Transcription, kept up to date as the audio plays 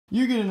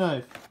You get a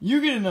knife.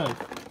 You get a knife.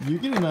 You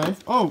get a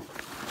knife. Oh.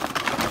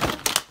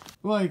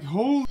 Like,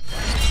 holy.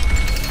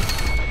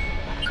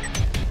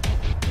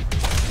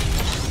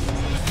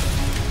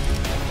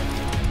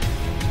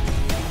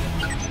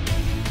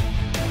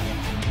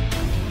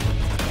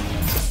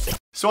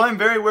 So I'm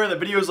very aware that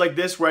videos like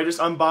this where I just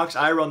unbox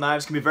IRL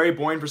knives can be very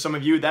boring for some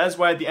of you. That is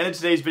why at the end of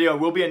today's video I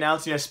will be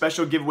announcing a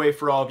special giveaway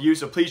for all of you,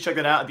 so please check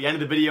that out at the end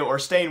of the video or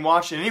stay and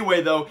watch. And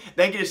anyway though,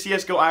 thank you to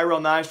CSGO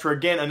IRL Knives for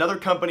again another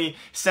company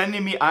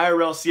sending me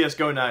IRL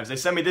CSGO knives. They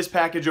sent me this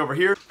package over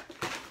here.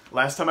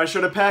 Last time I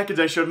showed a package,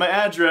 I showed my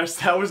address.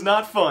 That was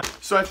not fun.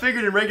 So I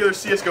figured in regular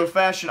CSGO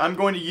fashion, I'm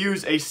going to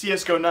use a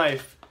CSGO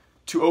knife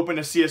to open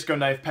a CSGO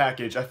knife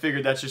package. I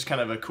figured that's just kind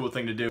of a cool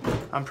thing to do.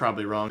 I'm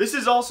probably wrong. This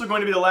is also going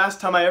to be the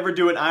last time I ever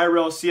do an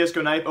IRL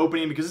CSGO knife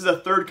opening because this is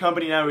the third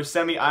company now who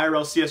sent me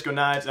IRL CSGO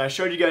knives, and I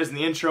showed you guys in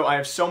the intro, I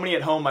have so many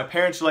at home. My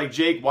parents are like,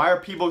 Jake, why are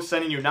people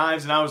sending you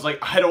knives? And I was like,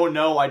 I don't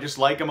know, I just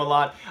like them a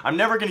lot. I'm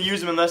never going to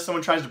use them unless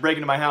someone tries to break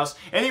into my house.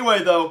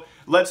 Anyway though,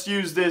 let's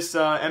use this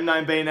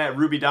M9 Bayonet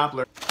Ruby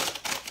Doppler.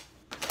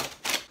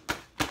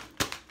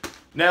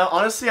 Now,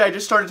 honestly, I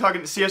just started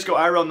talking to CSGO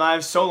IRL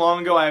knives so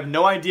long ago, I have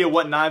no idea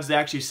what knives they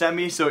actually sent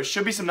me, so it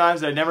should be some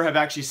knives that I never have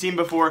actually seen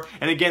before.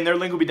 And again, their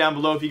link will be down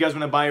below if you guys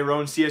want to buy your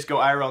own CSGO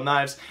IRL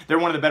knives. They're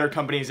one of the better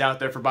companies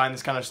out there for buying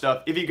this kind of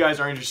stuff, if you guys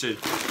are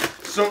interested.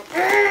 So,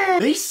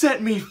 they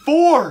sent me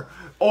 4!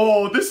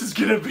 Oh, this is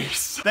gonna be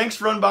so... Thanks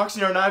for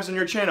unboxing our knives on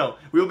your channel.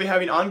 We will be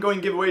having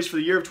ongoing giveaways for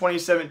the year of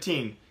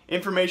 2017.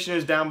 Information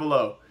is down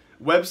below.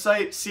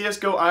 Website,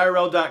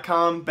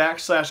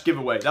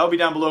 csgoirl.com/giveaway. That'll be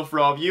down below for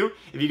all of you.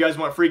 If you guys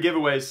want free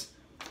giveaways,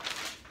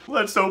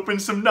 let's open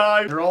some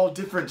knives. They're all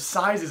different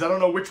sizes. I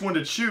don't know which one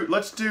to choose.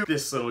 Let's do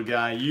this little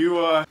guy.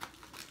 Ooh,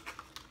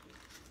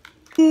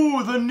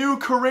 the new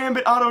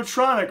Karambit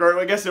Autotronic. Or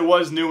I guess it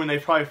was new when they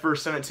probably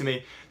first sent it to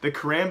me. The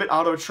Karambit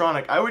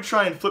Autotronic. I would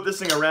try and flip this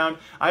thing around.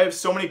 I have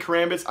so many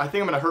Karambits. I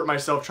think I'm going to hurt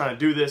myself trying to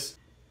do this.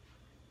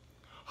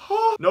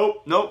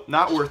 Nope, nope,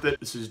 not worth it.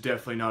 This is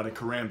definitely not a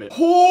Karambit.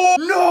 Oh,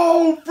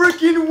 no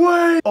freaking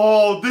way!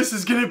 Oh, this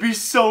is gonna be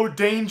so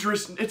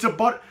dangerous. It's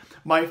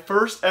my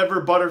first ever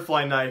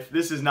butterfly knife.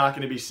 This is not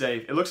gonna be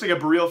safe. It looks like a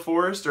Boreal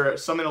Forest or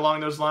something along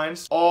those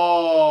lines.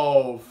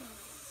 Oh,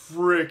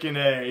 freaking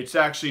A. It's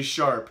actually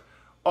sharp.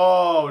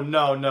 Oh,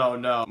 no, no,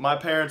 no. My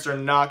parents are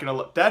not gonna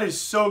look. That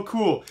is so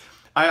cool.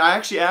 I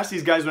actually asked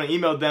these guys when I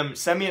emailed them,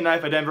 send me a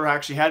knife I never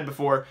actually had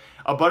before.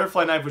 A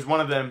butterfly knife was one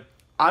of them.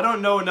 I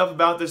don't know enough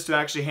about this to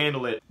actually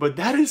handle it, but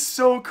that is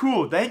so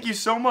cool. Thank you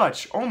so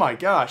much. Oh my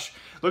gosh.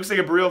 Looks like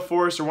a Boreal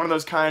Forest or one of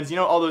those kinds. You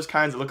know, all those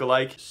kinds that look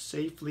alike.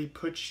 Safely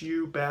put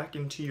you back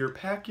into your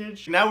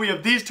package. Now we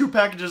have these 2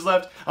 packages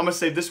left. I'm gonna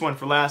save this one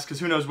for last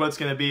because who knows what it's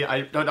gonna be.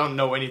 I don't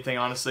know anything,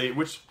 honestly,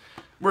 we're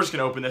just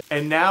gonna open this.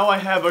 And now I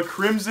have a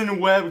Crimson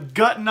Web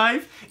gut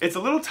knife. It's a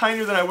little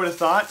tinier than I would have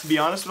thought, to be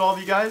honest with all of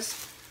you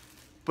guys.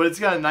 But it's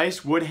got a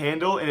nice wood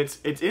handle, and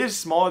it is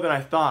smaller than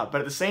I thought. But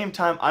at the same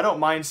time, I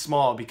don't mind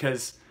small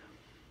because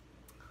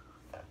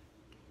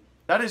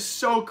that is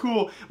so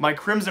cool. My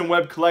Crimson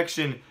Web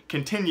collection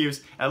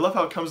continues. And I love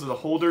how it comes with a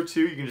holder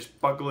too. You can just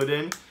buckle it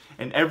in,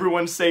 and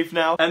everyone's safe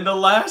now. And the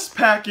last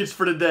package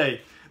for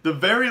today. The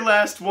very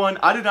last one.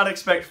 I did not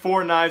expect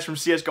 4 knives from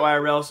CSGO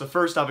IRL. So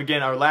first off,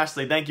 again, or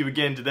lastly, thank you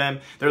again to them.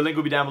 Their link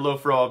will be down below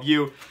for all of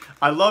you.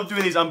 I love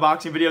doing these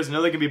unboxing videos. I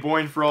know they can be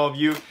boring for all of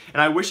you.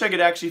 And I wish I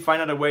could actually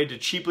find out a way to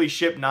cheaply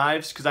ship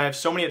knives because I have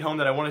so many at home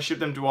that I want to ship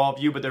them to all of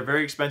you, but they're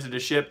very expensive to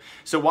ship.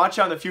 So watch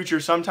out in the future.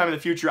 Sometime in the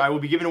future, I will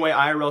be giving away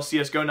IRL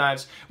CSGO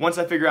knives once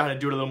I figure out how to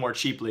do it a little more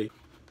cheaply.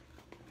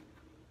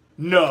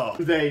 No,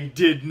 they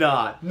did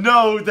not.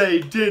 No,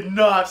 they did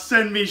not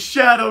send me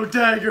shadow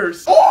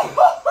daggers.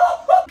 Oh!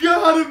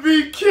 Gotta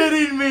be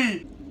kidding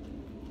me!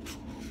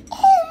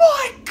 Oh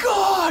my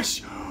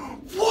gosh!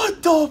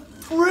 What the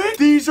frick?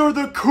 These are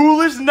the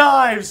coolest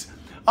knives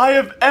I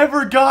have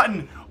ever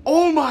gotten.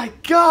 Oh my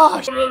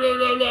gosh!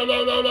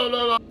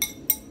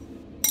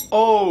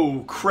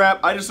 Oh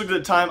crap, I just looked at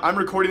the time. I'm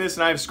recording this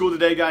and I have school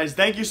today, guys.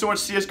 Thank you so much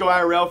CSGO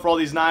IRL for all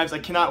these knives. I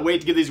cannot wait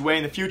to give these away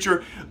in the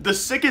future. The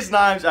sickest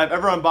knives I've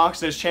ever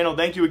unboxed on this channel.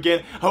 Thank you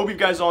again. I hope you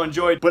guys all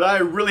enjoyed, but I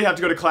really have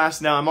to go to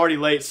class now. I'm already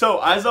late.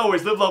 So, as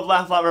always, live, love,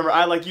 laugh, laugh. Remember,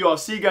 I like you. I'll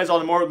see you guys all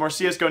tomorrow with more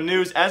CSGO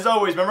news. As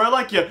always, remember, I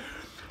like you.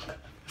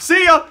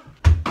 See ya!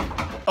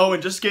 Oh,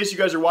 and just in case you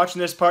guys are watching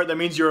this part, that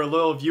means you're a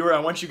loyal viewer. I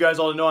want you guys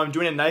all to know I'm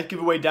doing a knife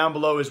giveaway down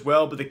below as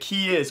well, but the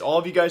key is, all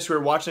of you guys who are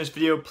watching this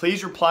video,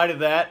 please reply to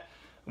that.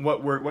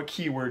 What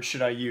keyword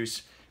should I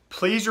use?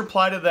 Please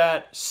reply to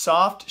that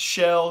soft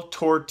shell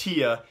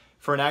tortilla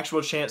for an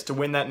actual chance to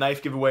win that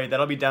knife giveaway.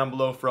 That'll be down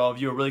below for all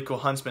of you, a really cool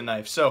Huntsman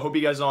knife. So hope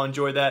you guys all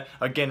enjoyed that.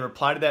 Again,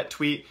 reply to that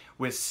tweet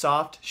with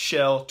soft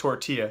shell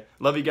tortilla.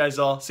 Love you guys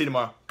all. See you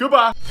tomorrow.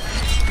 Goodbye.